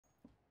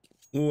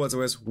What's up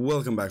guys,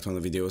 welcome back to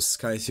another video.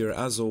 Sky here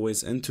as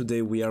always, and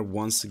today we are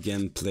once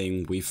again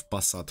playing with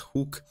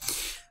PassatHook.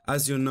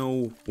 As you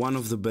know, one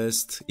of the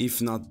best,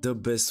 if not the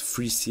best,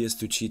 free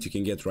CS2 cheat you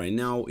can get right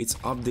now. It's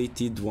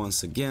updated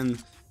once again,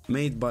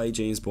 made by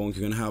JannesBonk.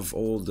 You're gonna have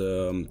all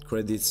the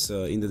credits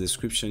in the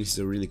description. He's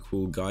a really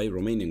cool guy,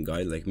 Romanian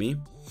guy like me.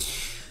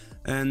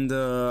 And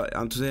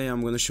today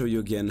I'm gonna show you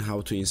again how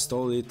to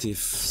install it,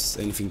 if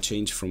anything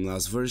changed from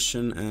last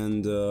version,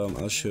 and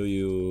I'll show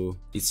you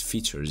its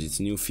features, its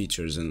new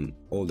features and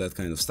all that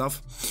kind of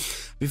stuff.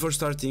 Before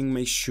starting,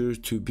 make sure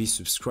to be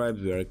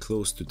subscribed. We are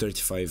close to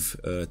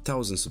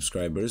 35,000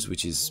 subscribers,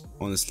 which is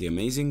honestly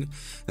amazing.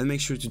 And make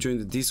sure to join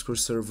the Discord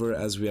server,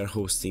 as we are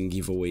hosting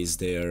giveaways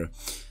there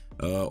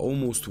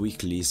almost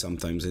weekly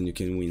sometimes, and you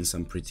can win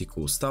some pretty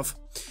cool stuff.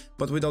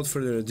 But without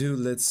further ado,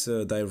 let's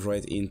dive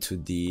right into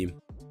the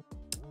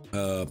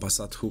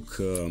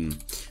PassatHook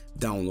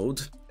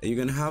download. You're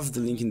gonna have the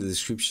link in the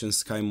description,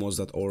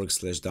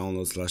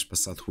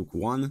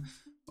 skymods.org/download/PassatHook1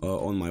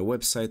 on my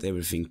website,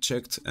 everything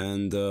checked.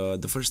 And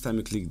the first time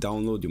you click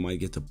download, you might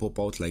get a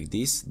pop-out like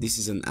this. This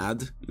is an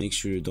ad. Make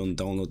sure you don't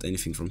download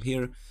anything from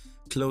here.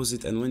 Close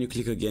it, and when you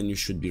click again, you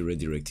should be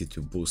redirected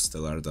to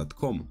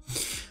booststellar.com.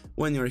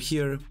 When you're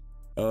here,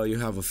 you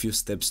have a few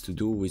steps to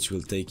do, which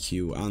will take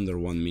you under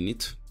 1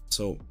 minute.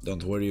 So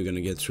don't worry, you're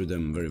gonna get through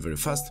them very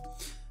fast.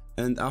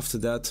 And after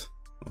that,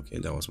 okay,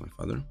 that was my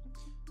father.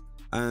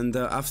 And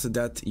after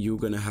that, you're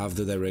gonna have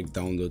the direct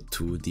download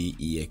to the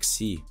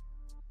exe.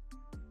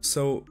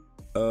 So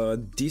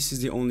this is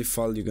the only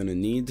file you're gonna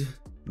need,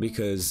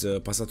 because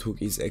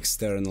PassatHook is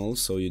external,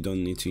 so you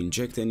don't need to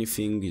inject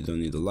anything, you don't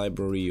need a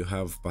library. You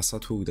have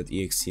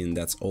PassatHook.exe and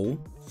that's all.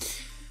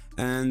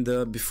 And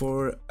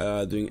before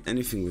doing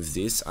anything with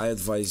this, I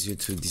advise you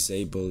to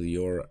disable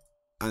your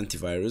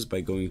antivirus by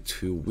going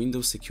to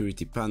Windows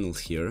Security panel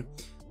here,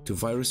 to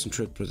virus and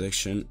threat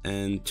protection,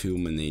 and to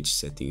manage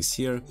settings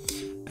here,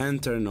 and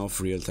turn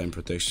off real-time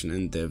protection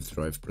and dev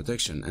drive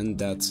protection, and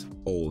that's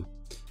all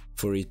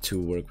for it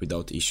to work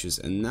without issues.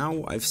 And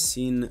now I've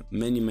seen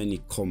many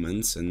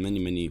comments and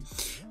many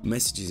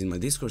messages in my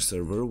Discord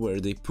server where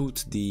they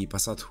put the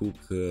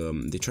PassatHook,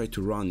 they try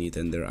to run it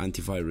and their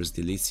antivirus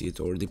deletes it,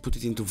 or they put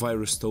it into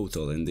virus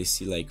total and they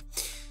see like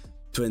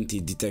 20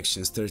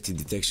 detections, 30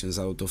 detections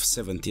out of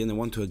 70, and I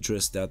want to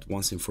address that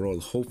once and for all,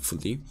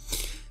 hopefully.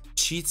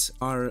 Cheats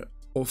are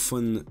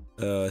often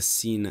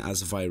seen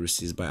as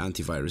viruses by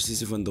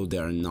antiviruses, even though they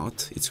are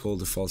not. It's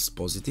called a false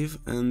positive,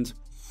 and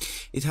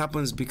it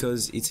happens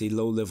because it's a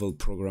low-level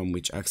program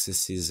which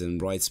accesses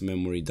and writes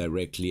memory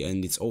directly,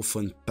 and it's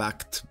often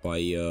packed by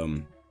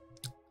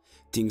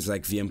things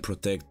like VM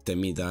Protect,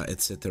 Temida,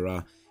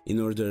 etc., in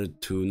order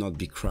to not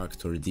be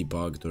cracked or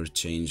debugged or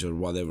changed or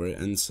whatever.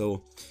 And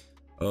so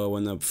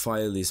when a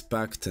file is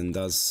packed and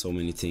does so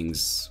many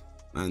things,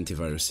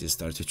 antiviruses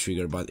start to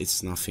trigger, but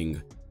it's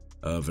nothing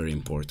very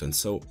important.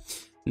 So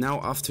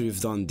now after you've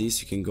done this,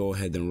 you can go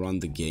ahead and run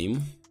the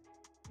game.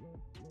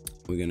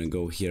 We're gonna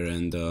go here,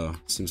 and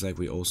seems like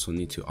we also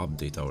need to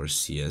update our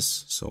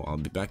CS, so I'll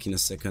be back in a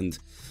second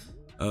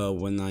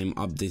when I'm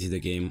updated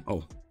the game.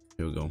 Oh,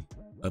 here we go.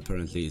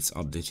 Apparently it's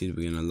updated.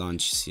 We're gonna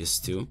launch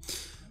CS2.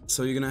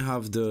 So you're gonna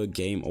have the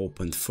game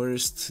opened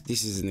first.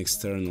 This is an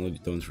external, you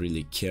don't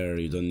really care,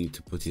 you don't need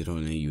to put it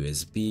on a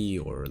USB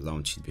or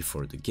launch it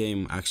before the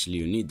game. Actually,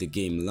 you need the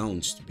game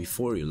launched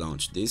before you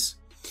launch this,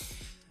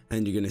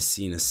 and you're gonna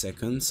see in a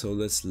second. So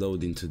let's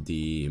load into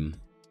the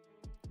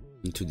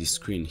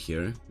screen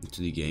here,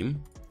 into the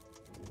game.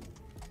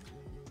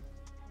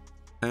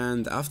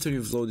 And after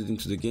you've loaded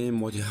into the game,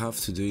 what you have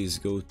to do is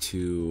go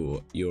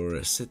to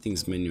your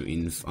settings menu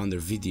under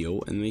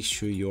video and make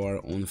sure you are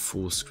on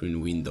full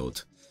screen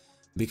windowed,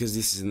 because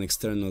this is an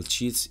external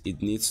cheat.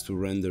 It needs to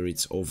render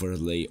its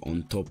overlay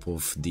on top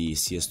of the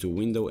CS2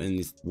 window, and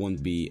it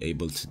won't be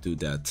able to do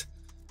that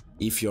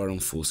if you are on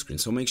full screen.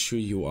 So make sure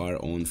you are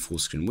on full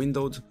screen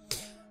windowed,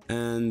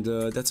 and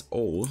that's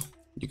all.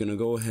 You're gonna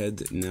go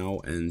ahead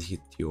now and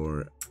hit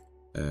your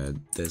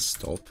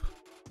desktop,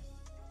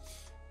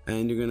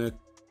 and you're gonna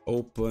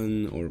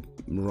open or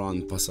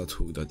run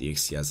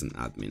PassatHook.exe as an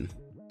admin.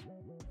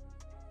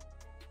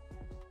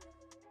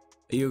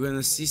 You're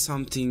gonna see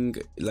something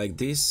like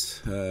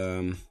this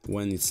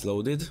when it's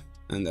loaded,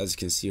 and as you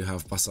can see, you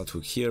have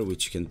PassatHook here,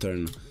 which you can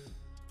turn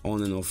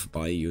on and off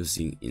by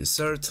using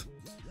insert.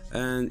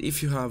 And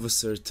if you have a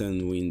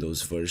certain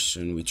Windows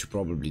version, which you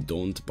probably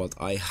don't, but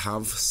I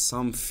have,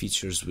 some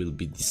features will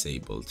be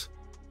disabled.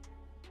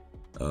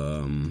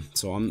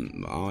 So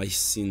I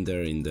seen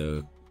there in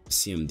the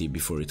CMD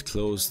before it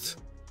closed,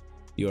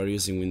 you are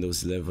using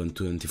Windows 11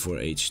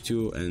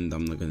 24H2, and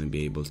I'm not gonna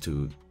be able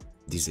to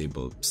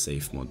disable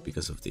safe mode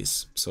because of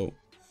this. So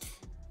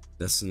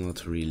that's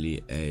not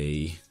really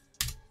a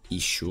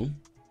issue.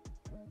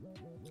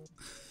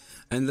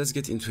 And let's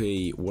get into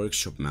a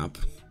workshop map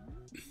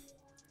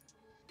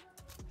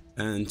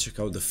and check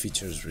out the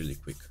features really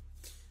quick.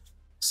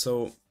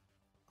 So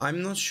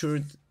I'm not sure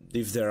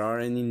if there are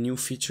any new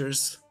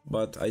features,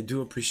 but I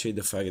do appreciate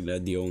the fact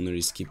that the owner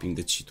is keeping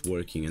the cheat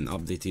working and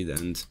updated,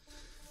 and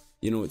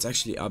you know, it's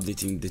actually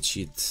updating the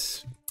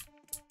cheat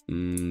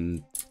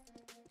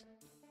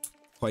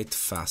quite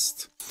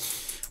fast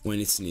when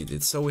it's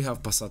needed. So we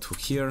have PassatHook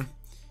here.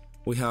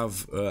 We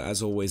have,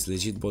 as always,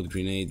 legit bot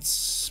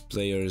grenades,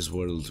 players,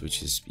 world,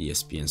 which is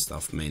ESP and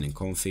stuff, main and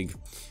config.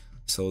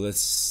 So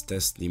let's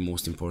test the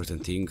most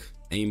important thing.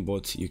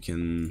 Aimbot, you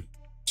can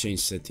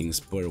change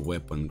settings per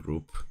weapon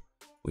group,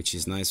 which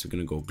is nice. We're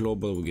gonna go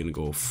global, we're gonna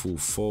go full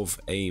FOV,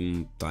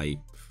 aim, type,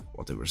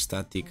 whatever,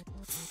 static.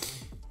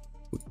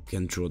 We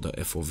can draw the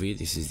FOV,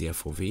 this is the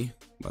FOV,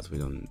 but we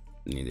don't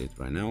need it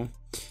right now.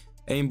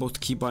 Aimbot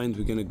keybind,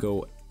 we're gonna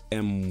go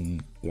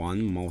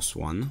M1, mouse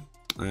 1,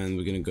 and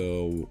we're gonna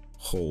go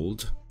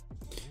hold.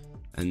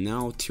 And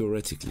now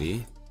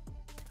theoretically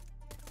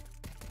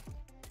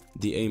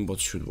the aimbot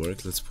should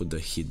work. Let's put the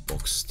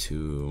hitbox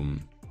to,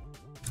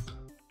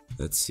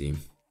 let's see,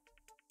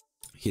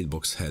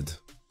 hitbox head,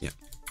 yeah.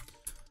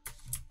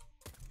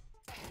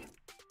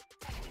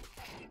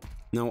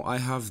 Now I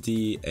have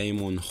the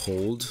aim on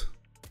hold,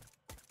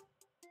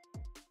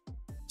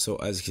 so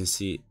as you can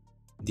see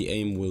the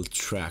aim will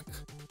track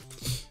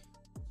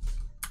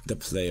the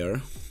player.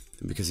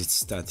 Because it's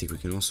static, we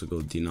can also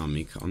go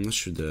dynamic. I'm not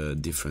sure the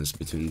difference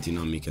between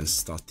dynamic and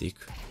static,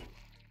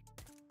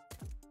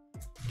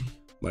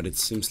 but it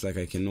seems like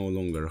I can no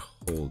longer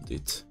hold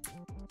it.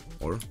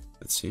 Or,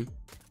 let's see.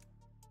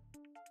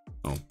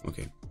 Oh,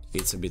 okay,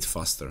 it's a bit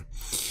faster.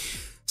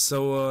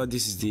 So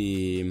this is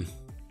the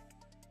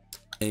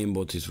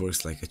aimbot. It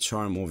works like a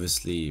charm.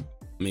 Obviously,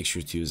 make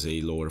sure to use a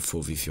lower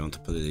FOV if you want to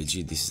play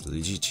legit. This is the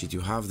legit cheat.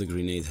 You have the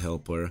grenade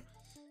helper,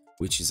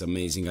 which is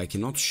amazing. I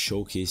cannot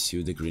showcase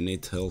you the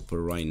grenade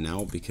helper right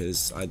now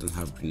because I don't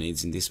have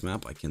grenades in this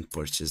map. I can't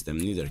purchase them,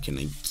 neither can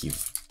I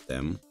give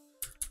them,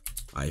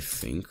 I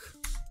think.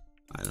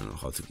 I don't know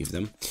how to give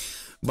them.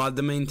 But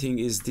the main thing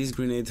is this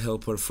grenade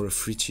helper for a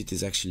free cheat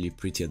is actually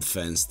pretty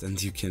advanced,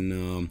 and you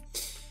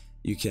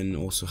can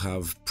also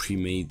have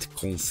pre-made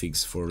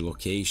configs for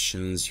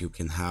locations. You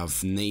can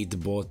have nade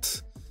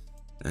bot,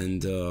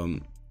 and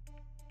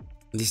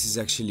this is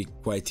actually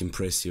quite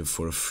impressive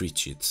for a free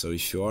cheat. So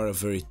if you are a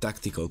very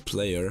tactical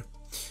player,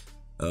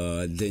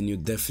 then you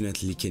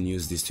definitely can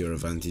use this to your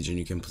advantage, and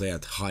you can play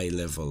at high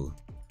level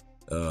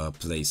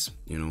plays,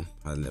 you know,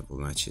 high level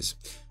matches.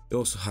 You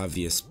also have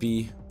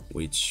ESP,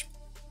 which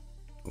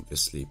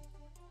obviously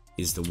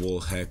is the wall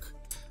hack,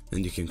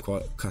 and you can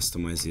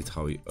customize it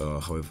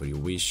however you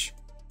wish.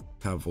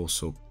 Have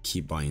also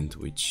keybind,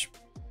 which,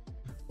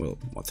 well,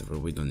 whatever,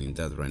 we don't need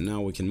that right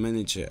now. We can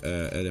manage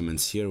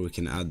elements here. We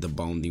can add the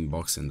bounding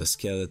box and the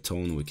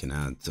skeleton. We can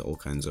add all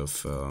kinds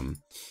of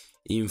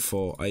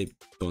info. I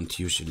don't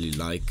usually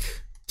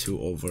like to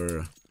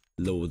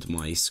overload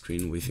my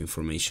screen with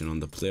information on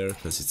the player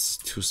because it's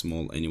too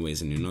small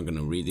anyways and you're not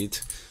gonna read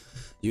it.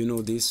 You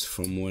know this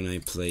from when I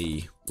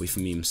play with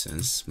meme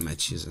sense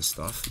matches and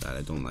stuff, that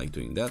I don't like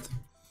doing that.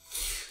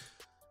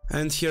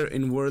 And here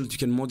in world you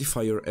can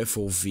modify your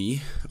FOV.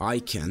 I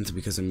can't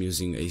because I'm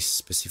using a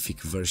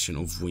specific version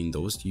of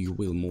Windows. You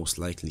will most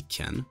likely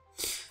can.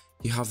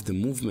 You have the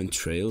movement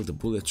trail, the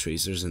bullet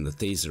tracers, and the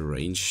taser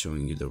range,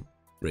 showing you the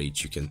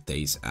range you can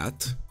tase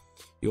at.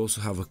 You also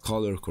have a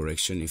color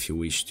correction if you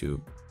wish to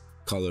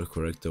color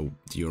correct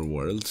your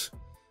world.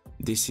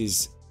 This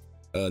is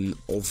an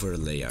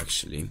overlay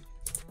actually.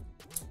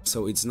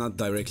 So it's not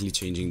directly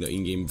changing the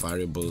in-game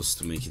variables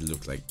to make it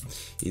look like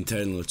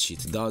internal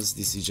cheat does.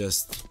 This is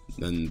just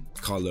a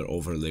color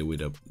overlay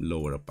with a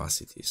lower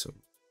opacity, so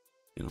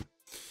you know.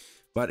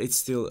 But it's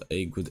still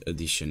a good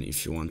addition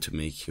if you want to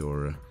make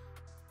your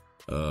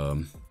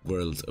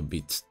world a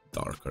bit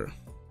darker.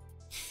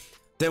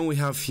 Then we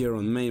have here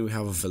on main, we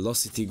have a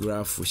velocity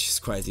graph, which is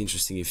quite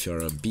interesting if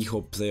you're a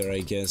B-hop player, I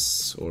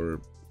guess, or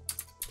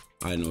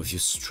I don't know, if you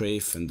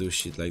strafe and do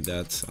shit like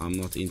that. I'm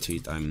not into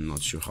it, I'm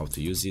not sure how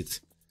to use it.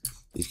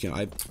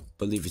 I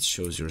believe it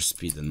shows your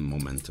speed and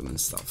momentum and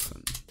stuff,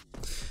 and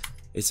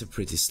it's a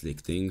pretty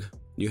slick thing.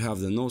 You have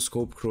the no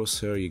scope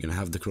crosshair. You're gonna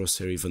have the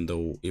crosshair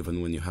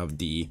even when you have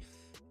the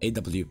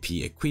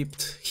AWP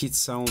equipped. Hit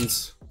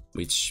sounds,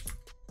 which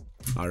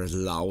are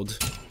loud.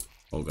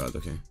 Oh god,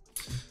 okay,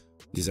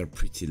 these are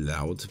pretty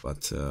loud,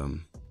 but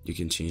you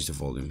can change the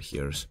volume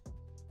here.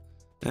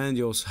 And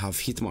you also have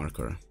hit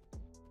marker,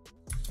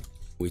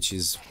 which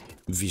is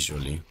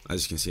visually,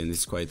 as you can see, and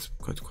it's quite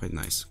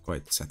nice,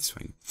 quite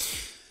satisfying.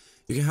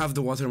 You can have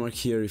the watermark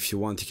here if you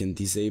want. You can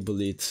disable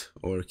it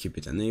or keep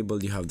it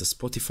enabled. You have the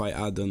Spotify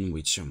add-on,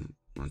 which I'm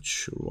not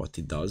sure what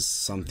it does,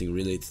 something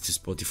related to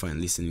Spotify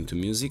and listening to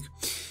music.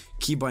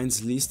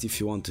 Keybinds list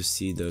if you want to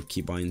see the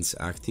keybinds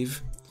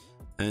active,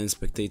 and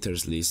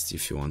spectators list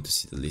if you want to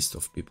see the list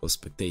of people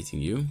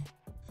spectating you.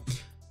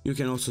 You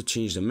can also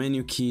change the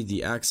menu key,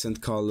 the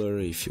accent color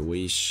if you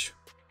wish.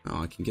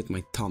 I can get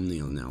my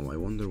thumbnail now. I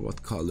wonder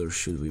what color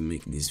should we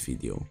make this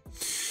video.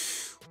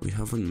 We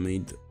haven't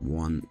made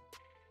one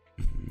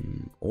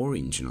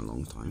orange in a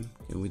long time.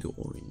 Can we do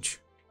orange?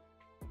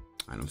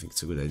 I don't think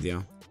it's a good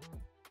idea.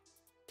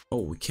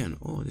 Oh, we can.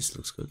 Oh, this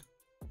looks good.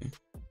 Okay.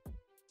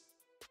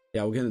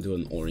 Yeah, we're gonna do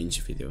an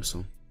orange video,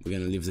 so we're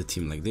gonna leave the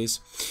theme like this.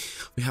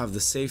 We have the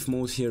safe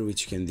mode here,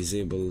 which you can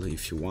disable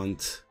if you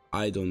want.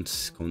 I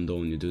don't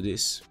condone you do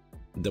this.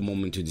 The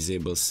moment you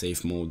disable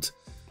safe mode,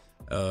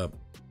 well,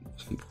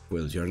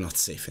 you're not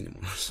safe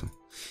anymore. So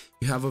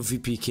you have a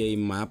VPK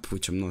map,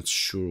 which I'm not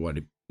sure what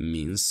it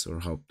means or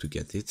how to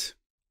get it.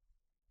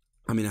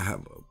 I mean, I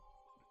have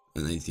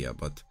an idea,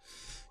 but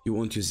you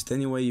won't use it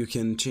anyway. You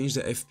can change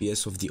the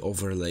FPS of the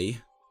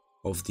overlay,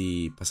 of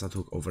the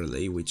PassatHook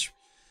overlay, which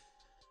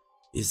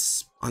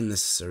is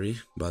unnecessary,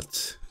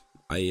 but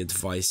I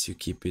advise you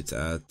keep it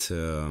at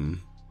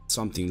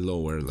something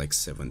lower, like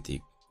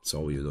 70,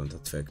 so you don't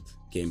affect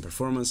game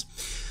performance.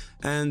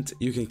 And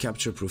you can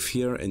capture proof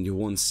here, and you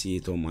won't see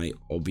it on my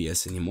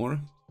OBS anymore.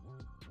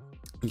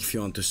 If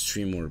you want to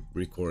stream or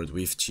record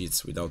with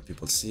cheats without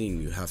people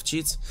seeing you have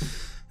cheats.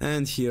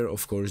 And here,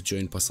 of course,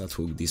 join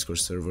PassatHook Discord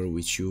server,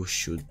 which you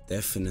should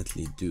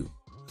definitely do.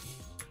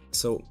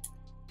 So,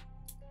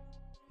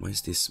 why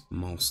is this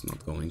mouse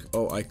not going?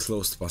 Oh, I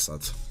closed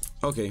Passat.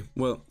 Okay,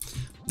 well,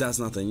 that's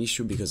not an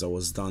issue because I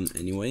was done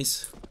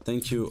anyways.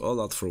 Thank you a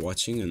lot for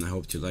watching, and I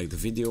hope you liked the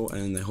video,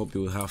 and I hope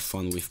you will have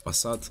fun with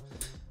Passat.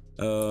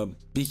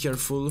 Be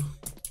careful,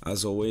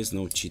 as always,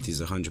 no cheat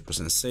is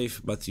 100% safe,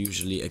 but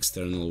usually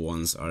external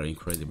ones are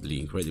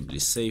incredibly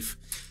safe.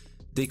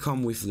 They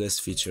come with less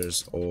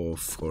features,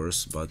 of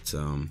course, but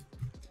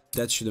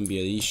that shouldn't be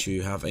an issue.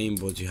 You have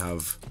aimbot, you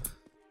have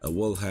a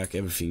wall hack,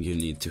 everything you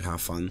need to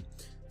have fun.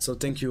 So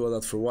thank you a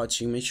lot for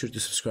watching. Make sure to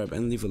subscribe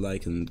and leave a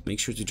like, and make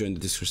sure to join the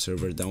Discord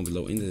server down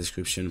below in the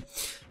description.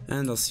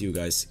 And I'll see you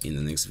guys in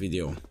the next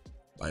video.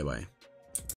 Bye bye.